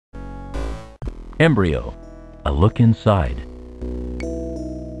Embryo, a look inside.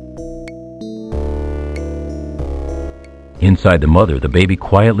 Inside the mother, the baby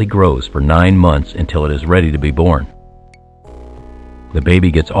quietly grows for 9 months until it is ready to be born. The baby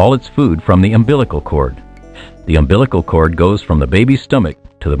gets all its food from the umbilical cord. The umbilical cord goes from the baby's stomach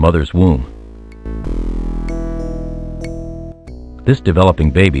to the mother's womb. This developing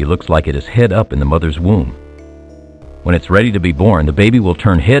baby looks like it is head up in the mother's womb. When it's ready to be born, the baby will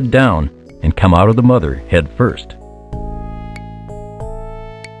turn head down and come out of the mother head first.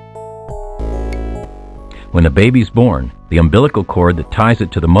 When the baby's born, the umbilical cord that ties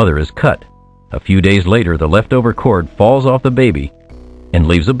it to the mother is cut. A few days later, the leftover cord falls off the baby and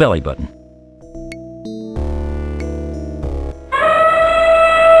leaves a belly button.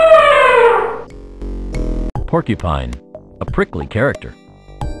 Porcupine, a prickly character.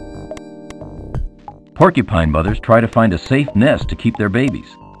 Porcupine mothers try to find a safe nest to keep their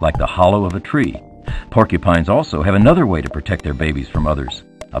babies, like the hollow of a tree. Porcupines also have another way to protect their babies from others,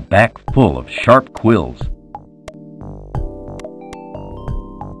 a back full of sharp quills.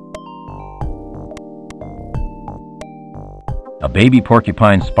 A baby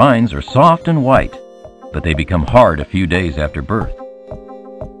porcupine's spines are soft and white, but they become hard a few days after birth.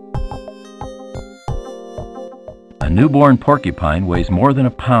 A newborn porcupine weighs more than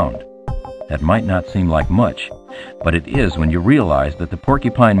a pound. That might not seem like much, but it is when you realize that the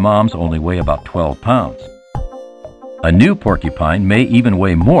porcupine moms only weigh about 12 pounds. A new porcupine may even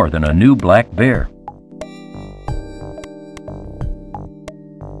weigh more than a new black bear.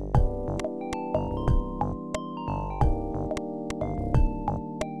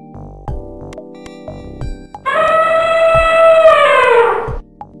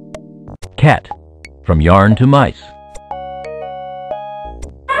 Cat, from yarn to mice.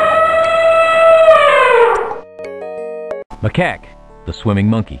 Macaque, the swimming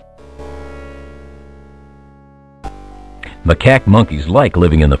monkey. Macaque monkeys like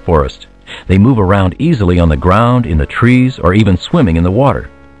living in the forest. They move around easily on the ground, in the trees, or even swimming in the water.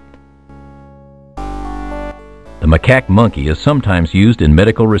 The macaque monkey is sometimes used in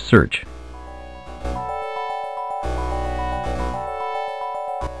medical research.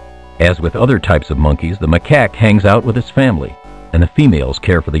 As with other types of monkeys, the macaque hangs out with its family, and the females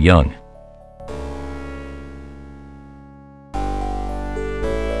care for the young.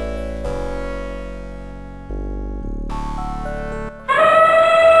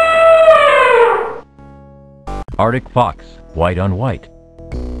 Arctic fox, white on white.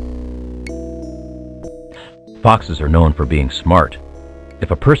 Foxes are known for being smart.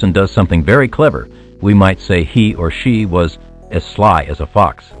 If a person does something very clever, we might say he or she was as sly as a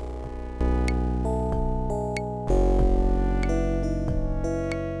fox.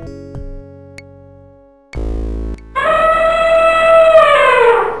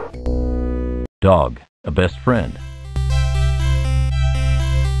 Dog, a best friend.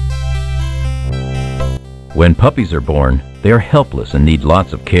 When puppies are born, they are helpless and need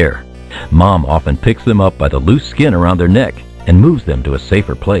lots of care. Mom often picks them up by the loose skin around their neck and moves them to a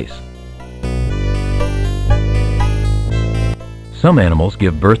safer place. Some animals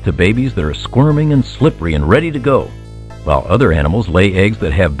give birth to babies that are squirming and slippery and ready to go, while other animals lay eggs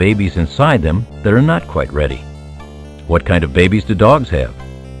that have babies inside them that are not quite ready. What kind of babies do dogs have?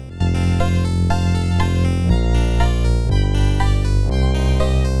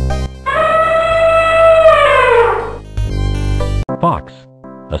 Fox,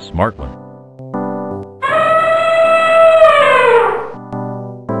 a smart one.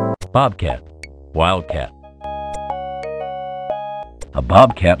 Bobcat, wildcat. A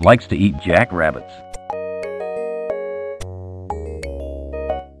bobcat likes to eat jackrabbits.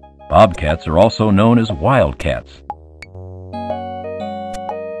 Bobcats are also known as wildcats.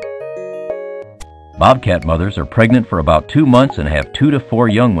 Bobcat mothers are pregnant for about 2 months and have 2 to 4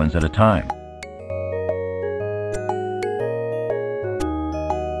 young ones at a time.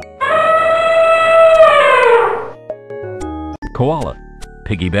 Koala,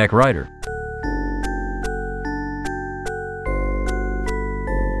 piggyback rider.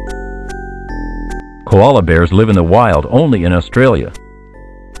 Koala bears live in the wild only in Australia.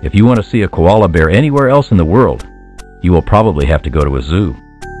 If you want to see a koala bear anywhere else in the world, you will probably have to go to a zoo.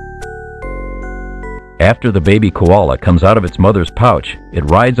 After the baby koala comes out of its mother's pouch, it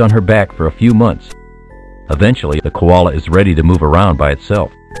rides on her back for a few months. Eventually, the koala is ready to move around by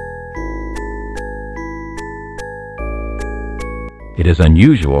itself. It is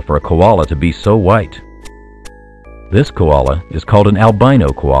unusual for a koala to be so white. This koala is called an albino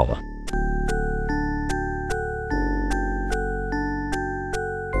koala.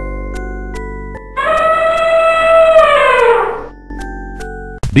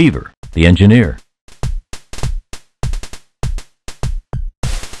 Beaver, the engineer.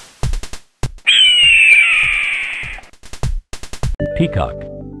 Peacock,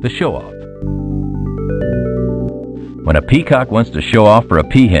 the show-off. When a peacock wants to show off for a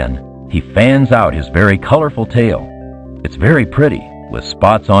peahen, he fans out his very colorful tail. It's very pretty, with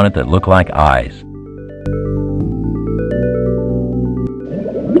spots on it that look like eyes.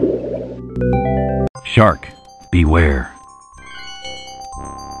 Shark, beware.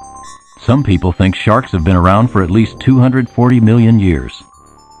 Some people think sharks have been around for at least 240 million years.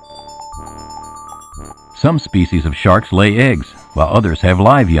 Some species of sharks lay eggs, while others have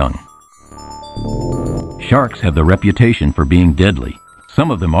live young. Sharks have the reputation for being deadly. Some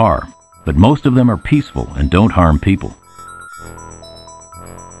of them are, but most of them are peaceful and don't harm people.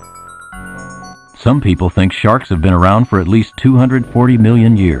 Some people think sharks have been around for at least 240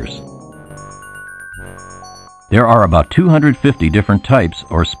 million years. There are about 250 different types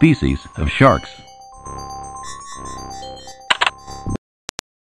or species of sharks.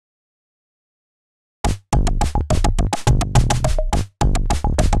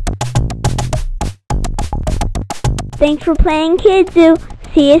 Thanks for playing Kids Zoo.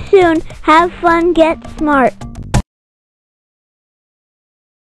 See you soon. Have fun, get smart.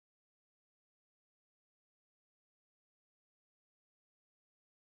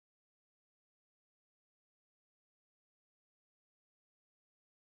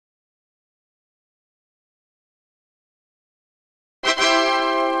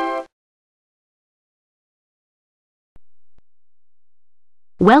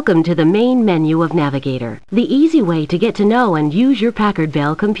 Welcome to the main menu of Navigator, the easy way to get to know and use your Packard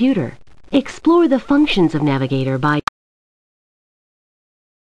Bell computer. Explore the functions of Navigator by